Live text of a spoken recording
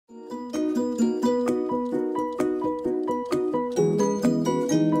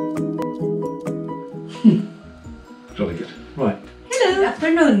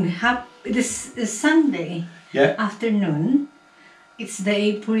afternoon. This is Sunday. Yeah. Afternoon. It's the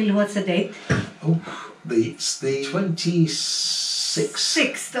April. What's the date? Oh, it's the 26th.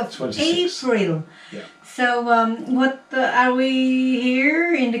 6th of 26th. April. Yeah. So, what are we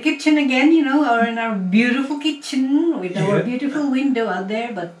here in the kitchen again? You know, or in our beautiful kitchen with our beautiful window out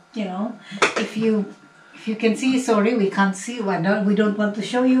there. But you know, if you can see, sorry, we can't see. We don't want to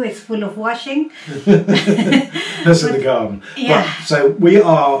show you. It's full of washing. That's in the garden. Yeah. But, so we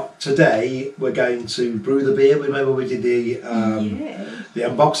are today. We're going to brew the beer. Remember we did the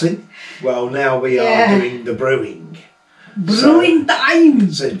unboxing. Well, now we are doing the brewing. Brewing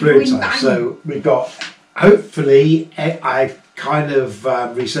time. So it's brewing time. So we've got. Hopefully, I kind of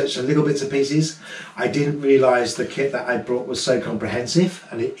researched a little bits and pieces. I didn't realise the kit that I brought was so comprehensive,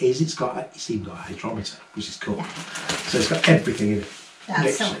 and it is. It's even got a hydrometer, which is cool. So it's got everything in it,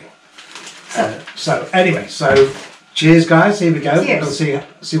 literally. So anyway, cheers, guys. Here we go. Cheers. We're going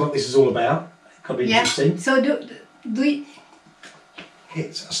to see what this is all about. It could be interesting. So do we?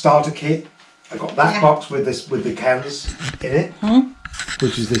 It's a starter kit. I got that box with the cans in it.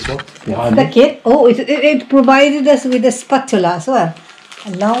 Which is this one behind the kit. Oh, it provided us with a spatula as well.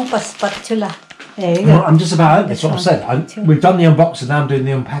 A long spatula. There you go. Well, I'm just about that's what I'm saying. We've done the unboxing, now I'm doing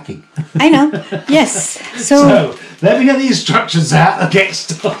the unpacking. I know. Yes. So let me get the instructions out and get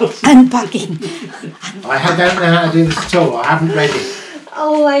started. Unpacking. I don't know how to do this at all. I haven't read it.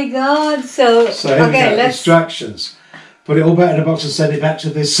 Oh my God. So okay, let's instructions. Put it all back in a box and send it back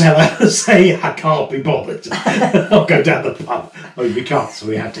to the seller and say, I can't be bothered. I'll go down the pub. Oh, we can't, so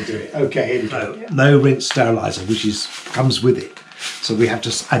we have to do it. Okay, here we go. No rinse steriliser, which comes with it. So we have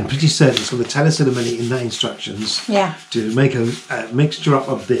to, I'm pretty certain it's going to tell us in a minute in the instructions to make a mixture up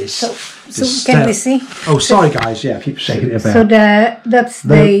of this. So can we see? Oh, sorry guys, I keep shaking it about. So that's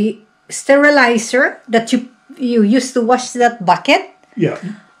the sterilizer that you use to wash that bucket. Yeah.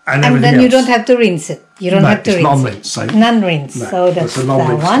 And then you don't have to rinse it. You don't have to rinse non-rinse. it. Non-rinse. No, so that's that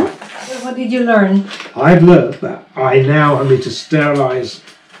one. So what did you learn? I've learned that I now need to sterilise.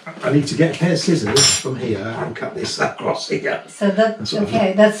 I need to get a pair of scissors from here and cut this across here. So that's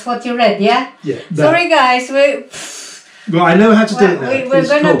okay. That's what you read, yeah? Yeah. Sorry, guys. Well, I know how to do it now. We're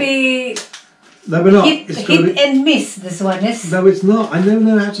going to be... No, we're not. Hit and miss, this one is. No, it's not. I don't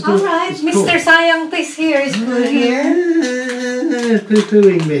know how to do it. All right. Mr. Sayang Piss here is good here.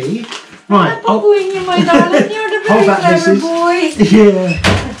 Poo-pooing me. Right. I'm not poo-pooing you, my darling. You're the very clever boy. Yeah.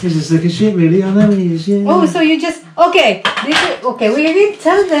 This is looking shit, really. I know he is, yeah. Oh, so you just... Okay. We did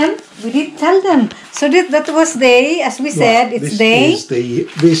tell them. So that was day, as we said, it's day.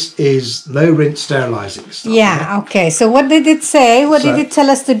 This is no rinse sterilising stuff. Yeah, okay. So what did it say? What did it tell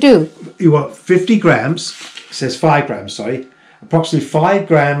us to do? You want 50 grams, it says 5 grams, sorry. Approximately 5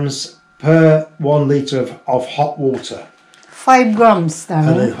 grams per 1 litre of hot water. 5 grams,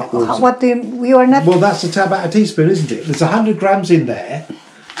 darling. What do we are not... Well, that's about a teaspoon, isn't it? There's 100 grams in there.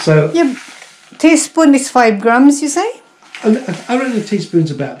 So... Yeah, teaspoon is 5 grams, you say? I reckon a teaspoon's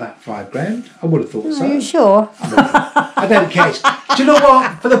about that 5 grams. I would have thought so. Are you sure? I don't care. Do you know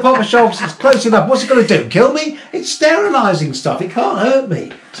what? For the PAPASHOGs, it's close enough. What's it going to do? Kill me? It's sterilising stuff. It can't hurt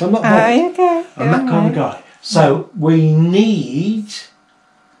me. So I'm not bothered. Okay. I'm that kind of guy. So we need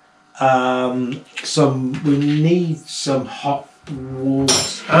some hot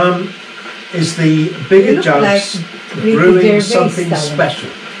water. Is the bigger jugs brewing something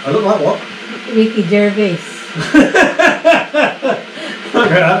special? I look like what? Ricky Gervais.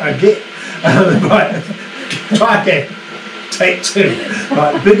 Right, try again. Take 2.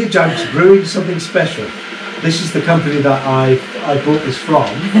 Right, Bigger Jugs brewing something special. This is the company that I bought this from.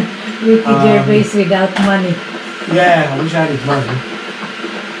 Ricky Gervais without money. Yeah, I wish I had his money.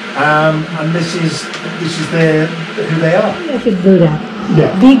 And this is who they are. I should do that.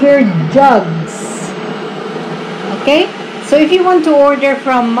 Yeah. Bigger Jugs. Okay. So if you want to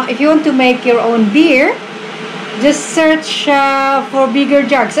if you want to make your own beer, just search for Bigger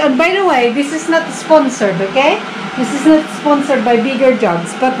Jugs. And by the way, this is not sponsored, okay? This is not sponsored by Bigger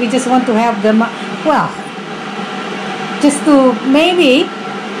Jugs, but we just want to have them, well, just to maybe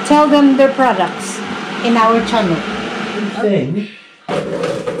tell them their products in our channel.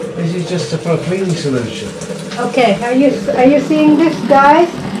 This is just for a cleaning solution. Okay, are you seeing this, guys?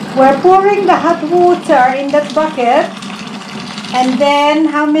 We're pouring the hot water in that bucket. And then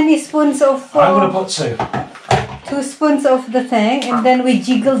how many spoons of... I'm going to put 2. 2 spoons of the thing, and then we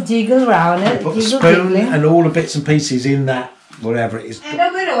jiggle around it. Put the spoon and all the bits and pieces in that, whatever it is. And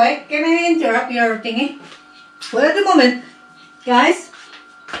by the way, can I interrupt your thingy? Well, at the moment, guys,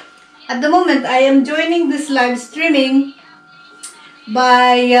 I am joining this live streaming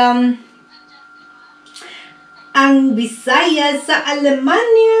by ang Bisaya sa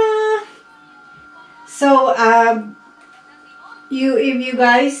Alemania. So, if you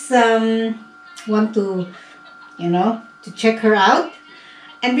guys want to, to check her out.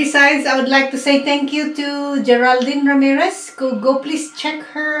 And besides, I would like to say thank you to Geraldine Ramirez. Go please check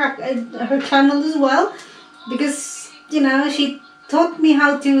her channel as well, because she taught me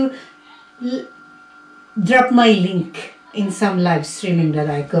how to drop my link in some live streaming that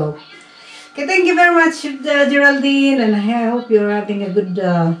I go. Okay, thank you very much, Geraldine, and I hope you're having a good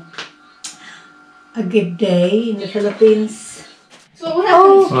day in the Philippines. So what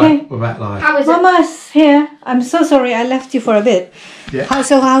happened? Okay. Right, we're back live. How is it? Mama's here. I'm so sorry I left you for a bit. Yeah.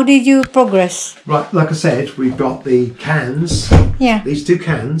 How did you progress? Right, like I said, we've got the cans. Yeah. These 2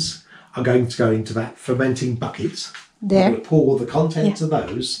 cans are going to go into that fermenting bucket. There. I'm going to pour the contents of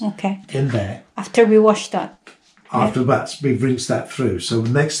those in there. After we wash that. After that, we've rinsed that through. So the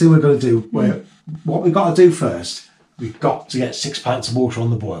next thing we're going to do, what we've got to do first, we've got to get 6 pints of water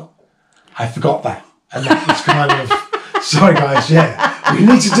on the boil. I forgot that. And that was kind of... Sorry guys, we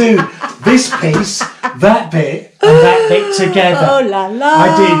need to do this piece, that bit, and that bit together. Oh la la!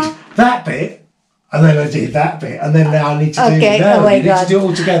 I did that bit, and then I did that bit, and then now I need to do. Okay, No, oh my we need God. to do it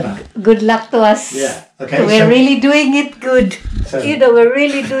all together. Good luck to us. Yeah. Okay. We're really doing it good. So- We're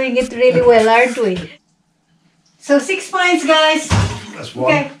really doing it really well, aren't we? So 6 pints, guys. That's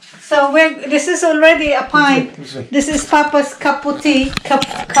one. Okay. So this is already a pint. This is Papa's cup of tea, cup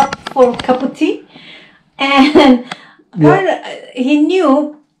for cup of tea, and. He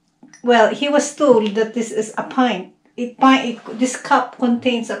knew, he was told that this is a pint. This cup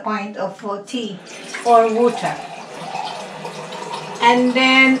contains a pint of tea or water. And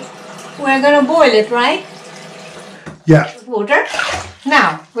then we're going to boil it, right? Yeah. Water.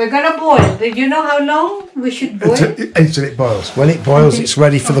 Now, we're going to boil. Do you know how long we should boil? Until it boils. When it boils, it's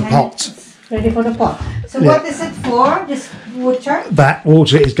ready for the pot. Ready for the pot. So what is it for, this water? That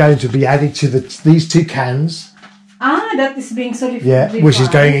water is going to be added to these 2 cans. That is being solidified. Yeah, which is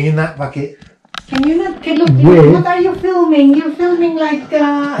going in that bucket. Can you not look? What are you filming? You're filming like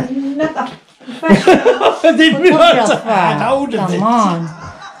not a professional. I didn't realise I had hold of it. Come on.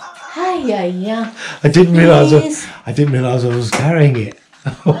 Hi. I didn't realise. I didn't realise I was carrying it.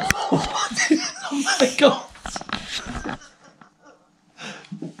 Oh my God!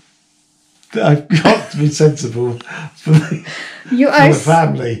 I've got to be sensible for the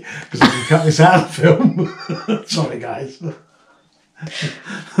family, because I can cut this out of the film. Sorry, guys.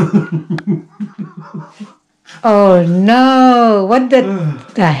 Oh no! What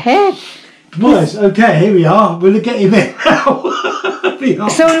the heck? Nice. Okay, here we are. We're getting there now.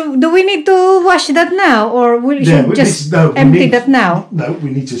 So, do we need to wash that now, or we should just empty that now? No, we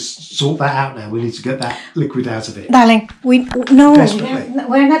need to sort that out now. We need to get that liquid out of it. Darling, we're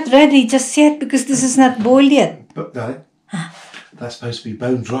not ready just yet, because this is not boiled yet. But darling, that's supposed to be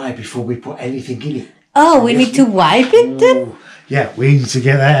bone dry before we put anything in it. Oh, so we need to wipe it then? Yeah, we need to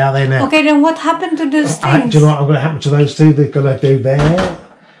get that out there now. Okay, then what happened to those things? Do you know what's going to happen to those 2? They're going to go there,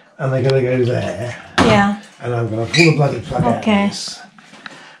 and they're going to go there. Yeah. And I'm going to pull the bloody plug out of this.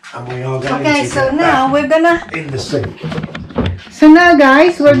 And we are going to so now we're going to... in the sink. So now,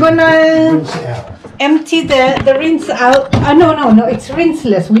 guys, we're going to rinse it out. Empty the rinse out. No, it's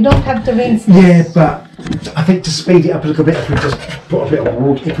rinseless. We don't have to rinse this. Yeah, but I think to speed it up a little bit, if we just put a bit of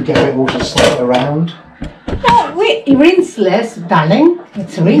water, if we get a bit of water to slip it around. No, rinseless, darling.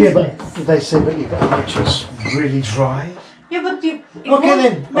 It's rinseless. Yeah, but they say that you've got to make sure it's really dry. Yeah, but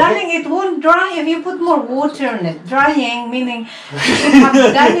darling, it won't dry if you put more water in it. Drying, meaning you should have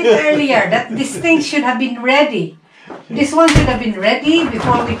done it earlier. That this thing should have been ready. This one should have been ready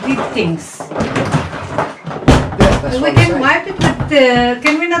before we did things. Yeah, we can wipe it with.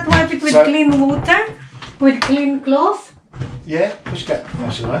 Can we not wipe it with clean water, with clean cloth? Yeah, push that.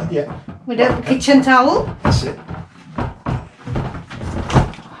 That's all right. Yeah. With a kitchen towel. That's it.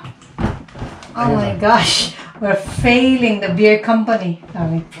 Oh my gosh. We're failing the beer company,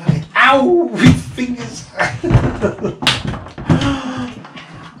 darling. Ow! With fingers!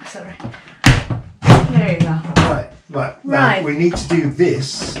 Sorry. There you go. Right. Now we need to do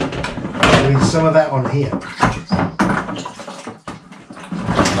this with some of that on here.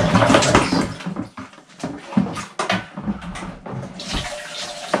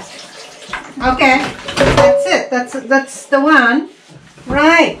 Okay. That's it. That's the one.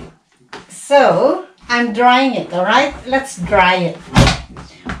 Right. So I'm drying it, all right? Let's dry it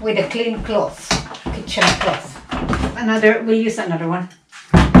with a clean cloth, kitchen cloth. We'll use another one.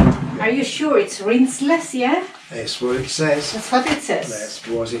 Are you sure it's rinseless, yeah? That's what it says. That's what it says. That's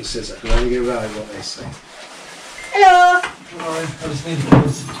what it says. I can only go by what they say. Hello! Right, I just need to put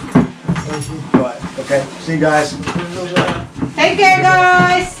this. Right. Okay, see you guys. Take care,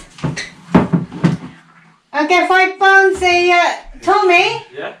 guys. Okay, £5 Tommy.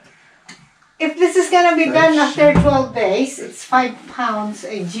 Yeah. If this is gonna be done after 12 days, it's £5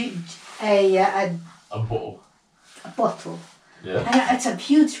 A bottle. a bottle. Yeah. And it's a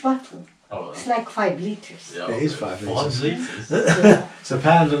huge bottle. Oh, It's like 5 liters. yeah. It is 5 litres. 5 litres. It's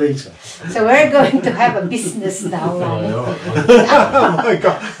 £1 a litre. So we're going to have a business now, Ryan, Oh my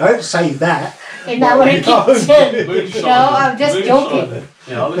god, don't say that. in our kitchen. Moonshine. No, I'm just Moonshine. joking.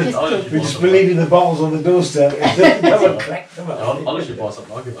 Yeah, I'll let We're you just buy leaving the bottles on the doorstep. some. I'll let you buy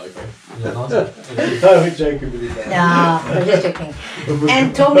something. I'll give that okay. Yeah, nice. No, we're joking with you. No, we're just joking.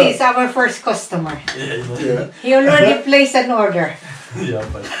 And Tommy is our first customer. Yeah. He already placed an order. Yeah,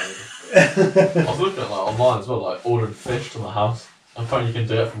 basically. I was looking at like online as well, like ordering fish to my house. Apparently you can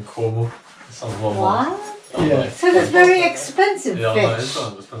do it from Cornwall. It's something online. What? Yeah. So that's very expensive Yeah, I know, it's fish.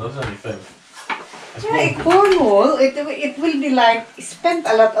 not expensive. That's the only thing. It's Yeah, in Cornwall, it will be like spend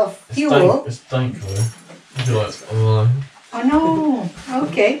a lot of fuel. It's dank, though. I feel like it's online. Oh no.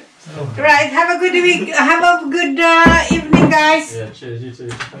 Okay. Right. Have a good week. Have a good evening, guys. Yeah, cheers, you too.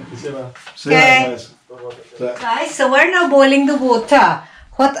 Thank you, see you later. See you Okay. later, guys. Guys, so we're now boiling the water.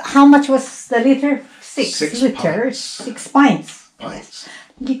 How much was the liter? 6 6 liters. pints. 6 pints. Pints.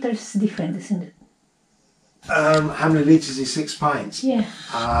 Liters different, isn't it? How many litres is 6 pints? Yeah.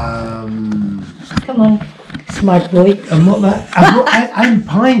 Um, Come on, smart boy. I'm not that. I'm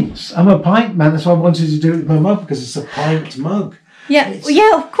pints. I'm a pint man. That's why I wanted to do it with my mug because it's a pint mug. Yeah, It's-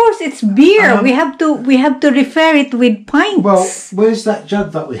 yeah. Of course, it's beer. we have to refer it with pints. Well, where's that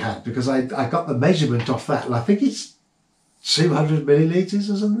jug that we had? Because I got the measurement off that, and I think it's 200 millilitres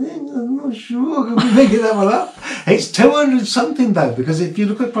or something. I'm not sure. I could be making that one up. It's 200 something though, because if you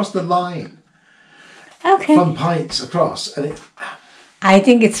look across the line okay. from pints across, and it I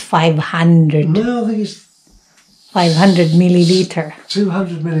think it's 500. no, I think it's 500 milliliter.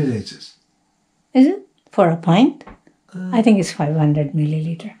 200 millilitres. Is it for a pint? I think it's 500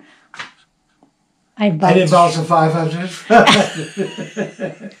 milliliter. I buy. Any bottles of 500?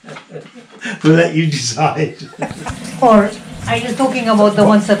 We'll let you decide. Or are you talking about the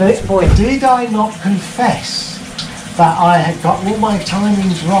ones that we spoiled? Did I not confess that I had got all my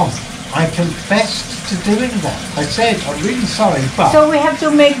timings wrong? I confessed to doing that. I said, I'm really sorry, but So we have to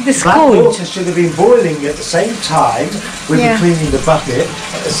make this that cold. water should have been boiling at the same time we were Yeah. cleaning the bucket.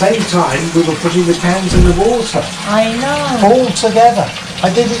 At the same time we were putting the cans in the water. I know. All together. I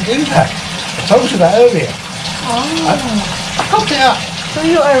didn't do that. I told you that earlier. I cocked it up. So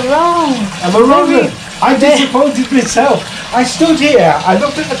you are wrong. I'm a wrong one. I disappointed myself. I stood here, I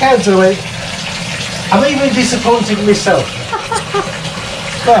looked at the counter and went, I'm even disappointed in myself.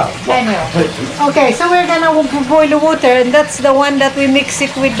 Well, Anyway. Okay, so we're gonna boil the water, and that's the one that we mix it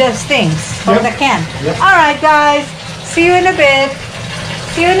with those things from Yep. the can. Yep. All right, guys. See you in a bit.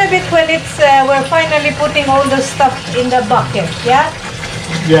 See you in a bit when it's we're finally putting all the stuff in the bucket. Yeah.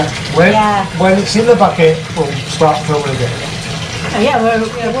 yeah, Yeah. when it's in the bucket, we'll start filming again. Yeah, we're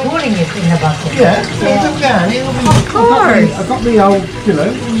putting it in the bucket. Yeah, it'll go. It'll be, Of course. I've got me old,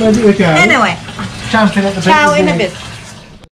 ready to go. Anyway, Champing at the bit. ciao in a bit.